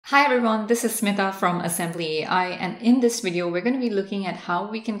Hi everyone, this is Smita from AssemblyAI, and in this video we're going to be looking at how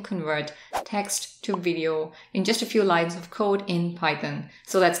we can convert text to video in just a few lines of code in Python.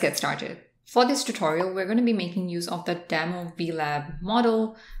 So let's get started. For this tutorial, we're going to be making use of the Damo-vilab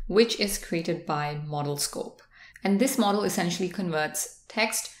model, which is created by Model Scope. And this model essentially converts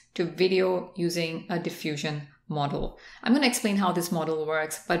text to video using a diffusion model. I'm going to explain how this model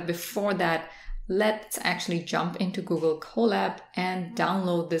works, but before that, let's actually jump into Google Colab and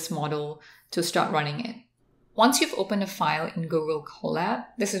download this model to start running it. Once you've opened a file in Google Colab,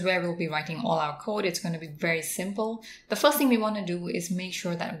 this is where we'll be writing all our code. It's going to be very simple. The first thing we want to do is make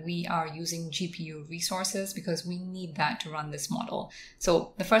sure that we are using GPU resources because we need that to run this model.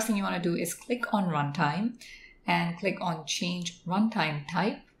 So the first thing you want to do is click on Runtime and click on Change Runtime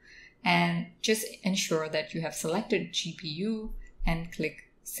Type and just ensure that you have selected GPU and click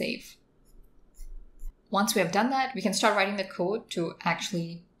Save. Once we have done that, we can start writing the code to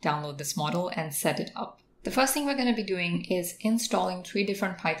actually download this model and set it up. The first thing we're going to be doing is installing 3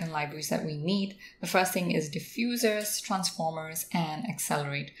 different Python libraries that we need. The first thing is diffusers, transformers, and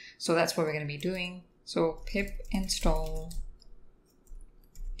accelerate. So that's what we're going to be doing. So pip install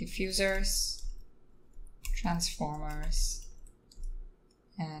diffusers, transformers,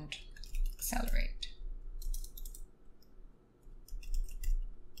 and accelerate.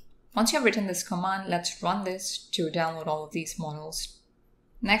 Once you have written this command, let's run this to download all of these models.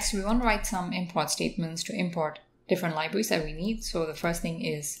 Next, we want to write some import statements to import different libraries that we need. So the first thing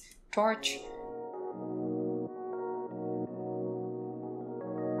is torch.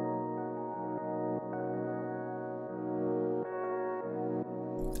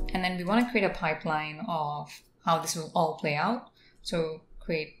 And then we want to create a pipeline of how this will all play out. So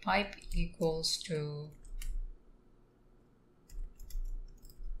create pipe equals to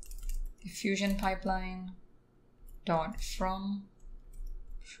diffusion pipeline dot from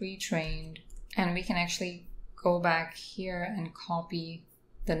pre-trained, and we can actually go back here and copy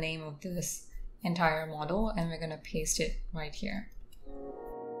the name of this entire model, and we're going to paste it right here.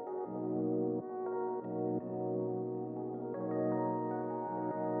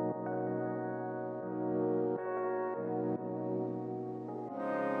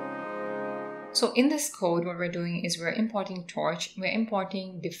 So in this code, what we're doing is we're importing torch, we're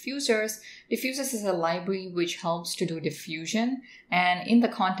importing diffusers. Diffusers is a library which helps to do diffusion. And in the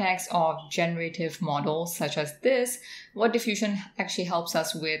context of generative models such as this, what diffusion actually helps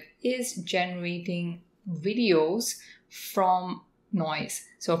us with is generating videos from noise.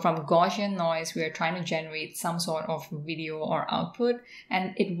 So from Gaussian noise, we are trying to generate some sort of video or output,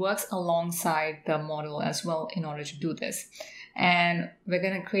 and it works alongside the model as well in order to do this. And we're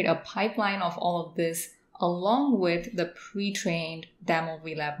going to create a pipeline of all of this along with the pre-trained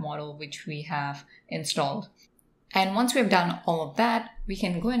Damovilab model, which we have installed. And once we've done all of that, we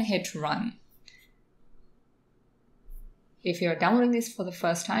can go and hit run. If you're downloading this for the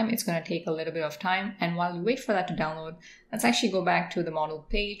first time, it's going to take a little bit of time. And while you wait for that to download, let's actually go back to the model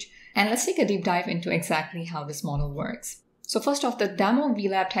page and let's take a deep dive into exactly how this model works. So first off, the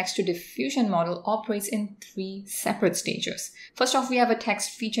Damo-vilab text-to-diffusion model operates in 3 separate stages. First off, we have a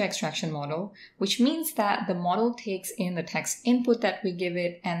text feature extraction model, which means that the model takes in the text input that we give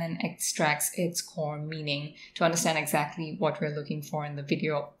it and then extracts its core meaning to understand exactly what we're looking for in the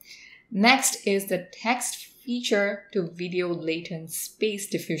video. Next is the text feature to video latent space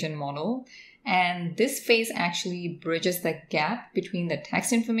diffusion model. And this phase actually bridges the gap between the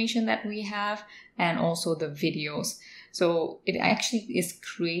text information that we have and also the videos. So it actually is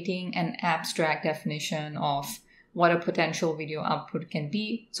creating an abstract definition of what a potential video output can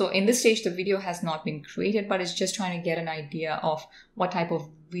be. So in this stage, the video has not been created, but it's just trying to get an idea of what type of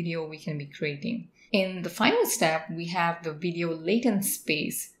video we can be creating. In the final step, we have the video latent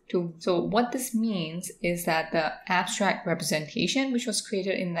space. So what this means is that the abstract representation, which was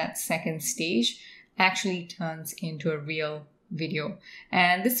created in that second stage, actually turns into a real video.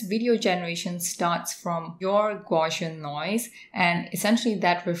 And this video generation starts from your Gaussian noise, and essentially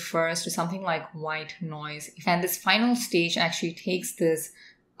that refers to something like white noise. And this final stage actually takes this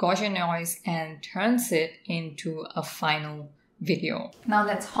Gaussian noise and turns it into a final video. Now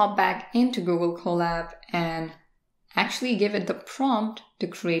let's hop back into Google Colab and actually give it the prompt to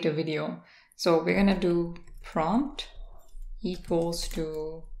create a video. So we're going to do prompt equals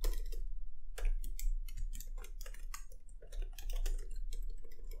to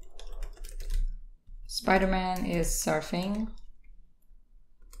Spider-Man is surfing.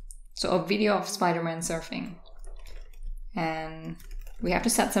 So a video of Spider-Man surfing. And we have to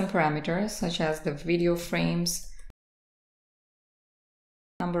set some parameters such as the video frames,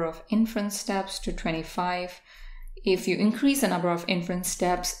 number of inference steps to 25, if you increase the number of inference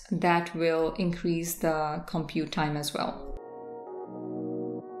steps, that will increase the compute time as well.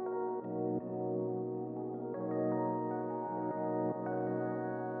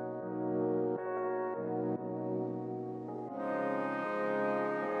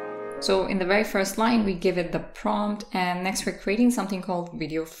 So in the very first line, we give it the prompt, and next we're creating something called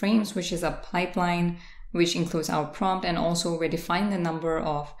video frames, which is a pipeline which includes our prompt, and also we're defining the number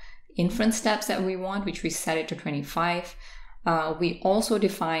of inference steps that we want, which we set it to 25. We also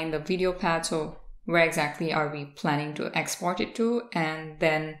define the video path, so where exactly are we planning to export it to, and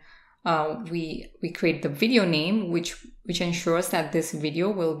then we create the video name, which ensures that this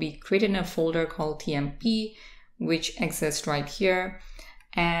video will be created in a folder called TMP, which exists right here.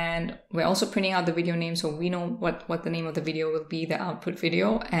 And we're also printing out the video name, so we know what the name of the video will be, the output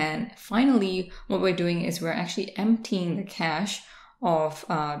video. And finally, what we're doing is we're actually emptying the cache of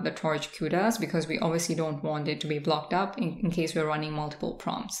the Torch CUDAs, because we obviously don't want it to be blocked up in case we're running multiple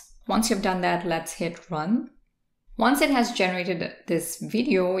prompts. Once you've done that, let's hit run. Once it has generated this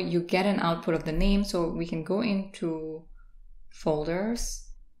video, you get an output of the name. So we can go into folders,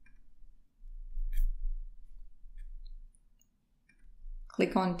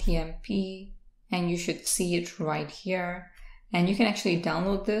 click on TMP, and you should see it right here. And you can actually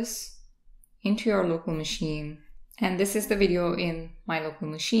download this into your local machine. And this is the video in my local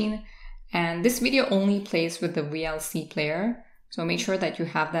machine. And this video only plays with the VLC player, so make sure that you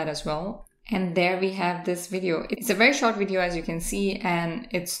have that as well. And there we have this video. It's a very short video, as you can see, and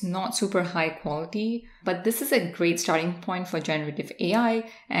it's not super high quality, but this is a great starting point for generative AI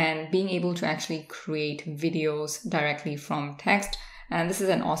and being able to actually create videos directly from text. And this is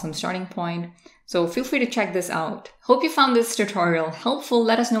an awesome starting point. So feel free to check this out. Hope you found this tutorial helpful.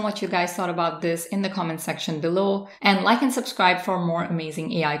 Let us know what you guys thought about this in the comment section below, and like and subscribe for more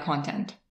amazing AI content.